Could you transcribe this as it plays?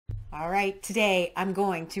All right, today I'm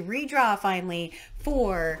going to redraw finally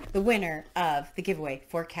for the winner of the giveaway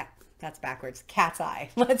for that's backwards, Cat's Eye.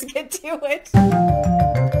 Let's get to it.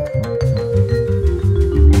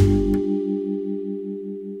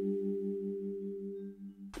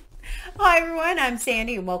 Hi everyone, I'm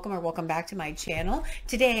Sandy and welcome back to my channel.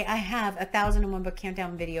 Today I have a 1001 book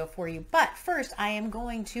countdown video for you, but first I am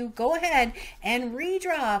going to go ahead and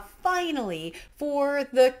redraw finally for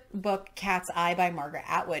the book Cat's Eye by Margaret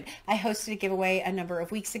Atwood. I hosted a giveaway a number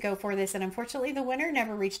of weeks ago for this, and unfortunately the winner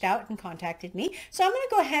never reached out and contacted me, so I'm going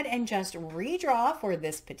to go ahead and just redraw for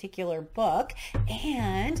this particular book.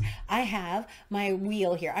 And I have my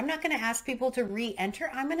wheel here. I'm not going to ask people to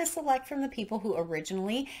re-enter. I'm going to select from the people who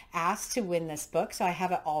originally asked to win this book, so I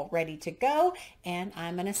have it all ready to go, and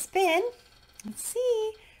I'm going to spin. Let's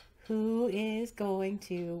see who is going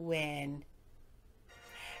to win.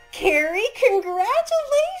 Carrie,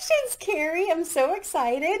 congratulations, Carrie. I'm so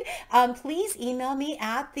excited. Please email me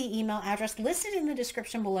at the email address listed in the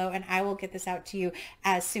description below, and I will get this out to you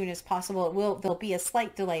as soon as possible. There'll be a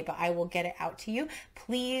slight delay, but I will get it out to you.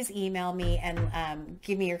 Please email me and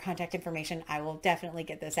give me your contact information. I will definitely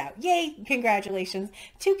get this out. Yay, congratulations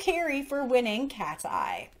to Carrie for winning Cat's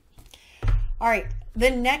Eye. All right,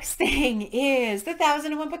 the next thing is the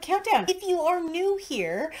 1001 book countdown. If you are new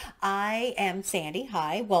here, I am Sandy.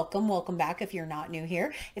 Hi, welcome back if you're not new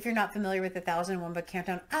here. If you're not familiar with the 1001 book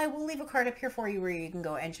countdown, I will leave a card up here for you where you can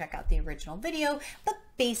go and check out the original video. But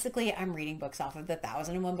basically, I'm reading books off of the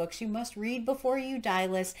 1001 books you must read before you die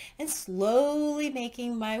list and slowly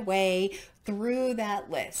making my way through that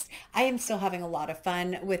list. I am still having a lot of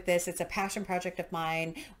fun with this. It's a passion project of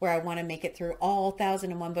mine where I want to make it through all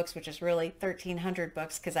 1001 books, which is really 1,300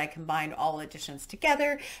 books because I combined all editions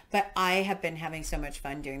together, but I have been having so much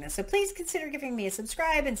fun doing this. So please consider giving me a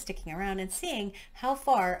subscribe and sticking around and seeing how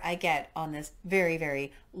far I get on this very,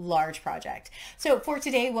 very large project. So for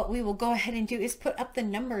today, what we will go ahead and do is put up the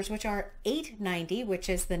numbers, which are 890, which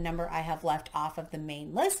is the number I have left off of the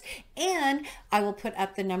main list. And I will put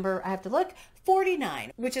up the number, I have to look,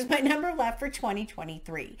 49, which is my number left for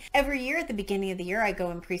 2023. Every year at the beginning of the year, I go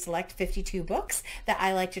and pre-select 52 books that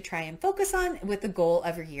I like to try and focus on with the goal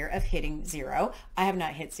every year of hitting 0. I have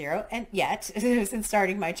not hit 0 and yet since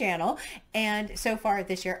starting my channel. And so far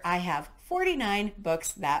this year, I have 49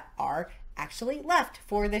 books that are actually left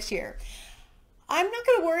for this year. I'm not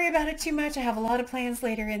going to worry about it too much. I have a lot of plans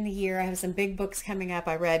later in the year. I have some big books coming up.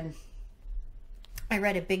 I read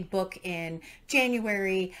a big book in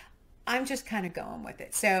January. I'm just kind of going with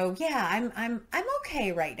it. So yeah, I'm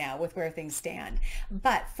okay right now with where things stand.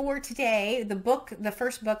 But for today, the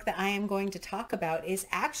first book that I am going to talk about is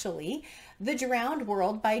actually The Drowned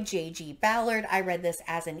World by J.G. Ballard. I read this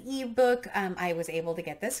as an ebook. I was able to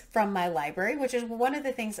get this from my library, which is one of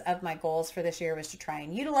the things of my goals for this year, was to try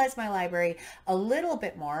and utilize my library a little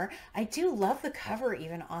bit more. I do love the cover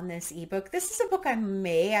even on this ebook. This is a book I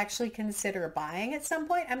may actually consider buying at some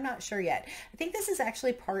point. I'm not sure yet. I think this is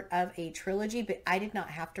actually part of a trilogy, but I did not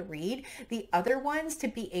have to read the other ones to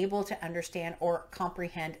be able to understand or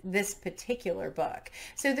comprehend this particular book.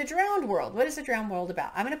 So The Drowned World, what is The Drowned World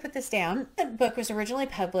about? I'm going to put this down. The book was originally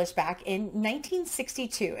published back in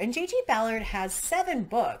 1962, and J.G. Ballard has 7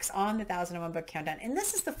 books on the 1001 book countdown, and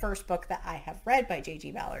this is the first book that I have read by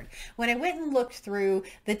J.G. Ballard. When I went and looked through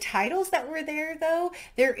the titles that were there, though,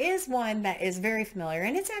 there is one that is very familiar,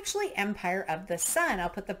 and it's actually Empire of the Sun. I'll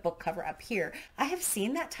put the book cover up here. I have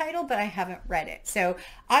seen that title, but I haven't read it, so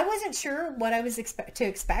I wasn't sure what I was to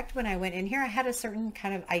expect when I went in here. I had a certain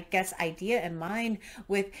kind of, I guess, idea in mind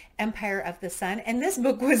with Empire of the Sun, and this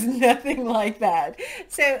book was nothing like that.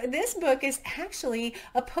 So this book is actually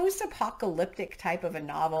a post-apocalyptic type of a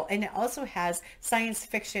novel, and it also has science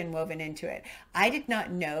fiction woven into it. I did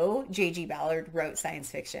not know J.G. Ballard wrote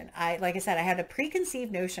science fiction. Like I said, I had a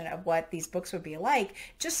preconceived notion of what these books would be like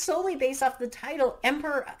just solely based off the title,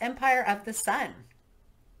 Empire of the Sun.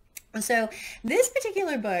 So this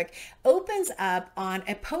particular book opens up on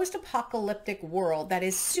a post-apocalyptic world that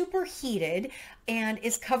is superheated and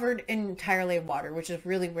is covered entirely in water, which is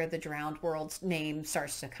really where the Drowned World's name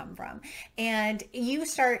starts to come from. And you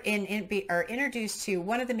are introduced to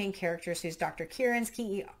one of the main characters, who's Dr. Kearns,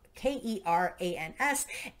 K-E-R-A-N-S,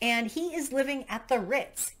 and he is living at the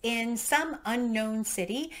Ritz in some unknown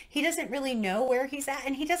city. He doesn't really know where he's at,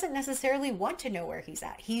 and he doesn't necessarily want to know where he's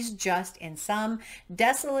at. He's just in some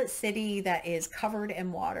desolate city that is covered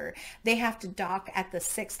in water. They have to dock at the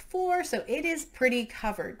 6th floor, so it is pretty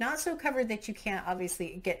covered. Not so covered that you can't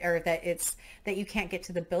obviously get, or that you can't get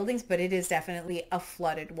to the buildings, but it is definitely a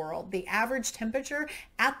flooded world. The average temperature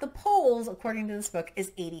at the poles, according to this book,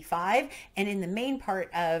 is 85, and in the main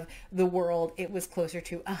part of of the world, it was closer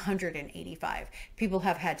to 185. People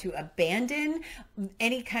have had to abandon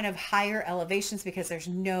any kind of higher elevations because there's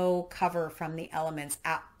no cover from the elements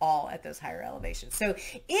at all at those higher elevations. So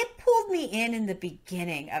it pulled me in the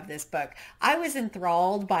beginning of this book. I was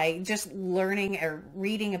enthralled by just learning or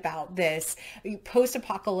reading about this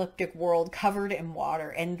post-apocalyptic world covered in water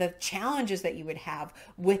and the challenges that you would have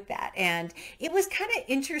with that. And it was kind of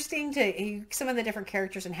interesting to some of the different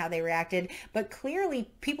characters and how they reacted, but clearly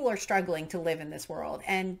people are struggling to live in this world.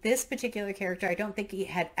 And this particular character, I don't think he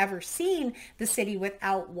had ever seen the city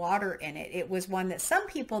without water in it. It was one that some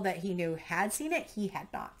people that he knew had seen it, he had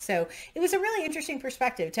not. So it was a really interesting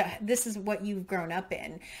perspective to this is what you've grown up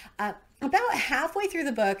in. About halfway through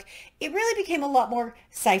the book, it really became a lot more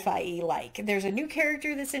sci-fi like. There's a new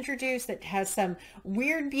character that's introduced that has some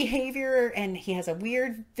weird behavior, and he has a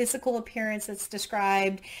weird physical appearance that's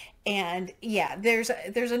described. And yeah, there's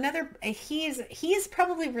another, he is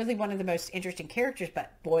probably really one of the most interesting characters,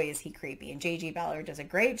 but boy, is he creepy. And J.G. Ballard does a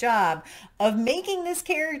great job of making this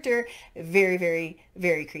character very, very,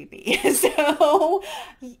 very creepy. So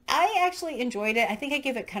I actually enjoyed it. I think I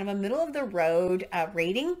give it kind of a middle of the road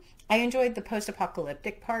rating. I enjoyed the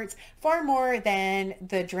post-apocalyptic parts far more than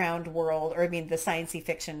the drowned world, or I mean the science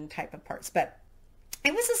fiction type of parts, but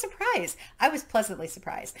it was a surprise. I was pleasantly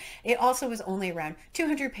surprised. It also was only around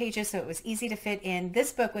 200 pages, so it was easy to fit in.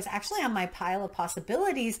 This book was actually on my pile of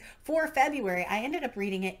possibilities for February. I ended up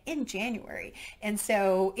reading it in January. And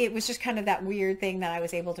so it was just kind of that weird thing that I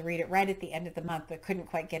was able to read it right at the end of the month, but couldn't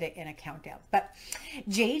quite get it in a countdown. But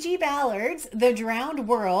J.G. Ballard's The Drowned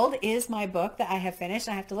World is my book that I have finished.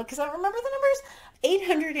 I have to look because I don't remember the numbers.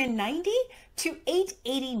 890 to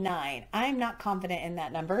 889. I'm not confident in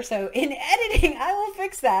that number. So in editing, I will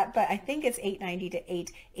fix that, but I think it's 890 to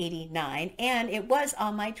 889. And it was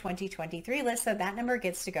on my 2023 list. So that number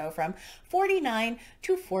gets to go from 49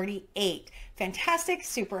 to 48. Fantastic.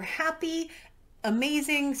 Super happy.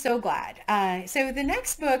 Amazing. So glad. So the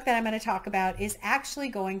next book that I'm going to talk about is actually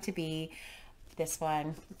going to be this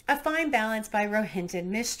one, A Fine Balance by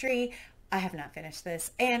Rohinton. Mistry. I have not finished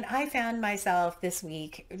this, and I found myself this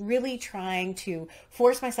week really trying to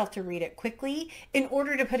force myself to read it quickly in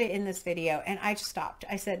order to put it in this video, and I just stopped.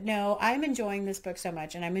 I said, no, I'm enjoying this book so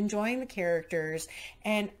much, and I'm enjoying the characters,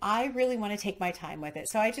 and I really want to take my time with it.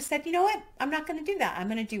 So I just said, you know what? I'm not going to do that. I'm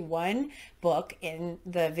going to do one book in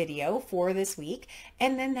the video for this week,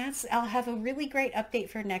 and then I'll have a really great update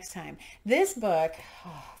for next time. This book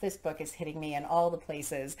is hitting me in all the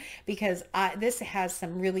places because this has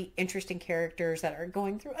some really interesting characters that are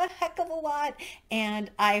going through a heck of a lot,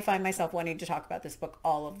 and I find myself wanting to talk about this book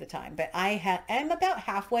all of the time. But I'm about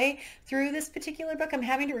halfway through this particular book. I'm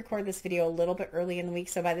having to record this video a little bit early in the week,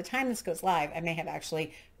 so by the time this goes live, I may have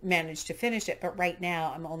actually managed to finish it, but right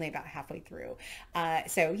now I'm only about halfway through.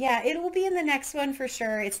 So yeah, it will be in the next one for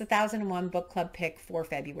sure. It's the 1001 book club pick for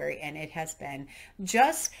February, and it has been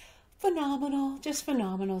just phenomenal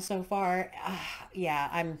so far.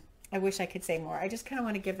 Yeah, I wish I could say more. I just kind of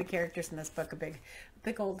want to give the characters in this book a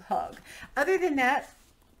big old hug. Other than that,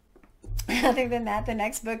 the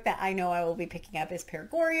next book that I know I will be picking up is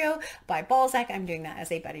Perigorio by Balzac. I'm doing that as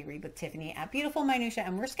a buddy read with Tiffany at Beautiful Minutia,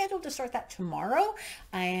 and we're scheduled to start that tomorrow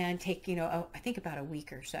and take, I think about a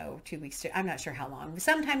week or so, 2 weeks I'm not sure how long,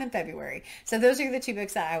 sometime in February. So those are the two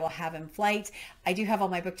books that I will have in flight. I do have all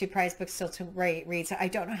my Book2 prize books still to read, so I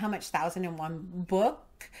don't know how much 1001 book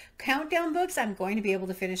countdown books I'm going to be able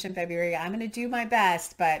to finish in February. I'm going to do my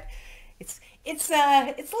best, but it's looking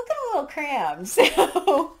a little crammed.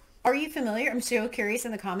 So are you familiar? I'm so curious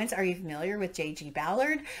in the comments. Are you familiar with J.G.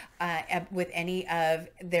 Ballard, with any of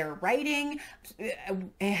their writing?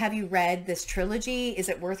 Have you read this trilogy? Is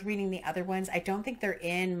it worth reading the other ones? I don't think they're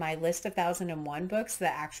in my list of 1001 books,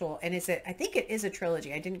 and I think it is a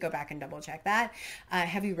trilogy. I didn't go back and double check that.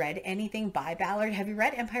 Have you read anything by Ballard? Have you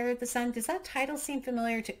read Empire of the Sun? Does that title seem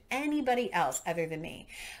familiar to anybody else other than me?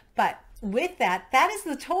 But with that is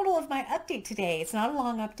the total of my update today. It's not a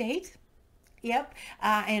long update. Yep.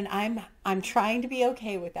 And I'm trying to be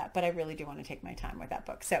okay with that, but I really do want to take my time with that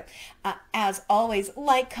book. So as always,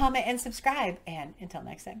 like, comment, and subscribe. And until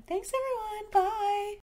next time, thanks everyone. Bye.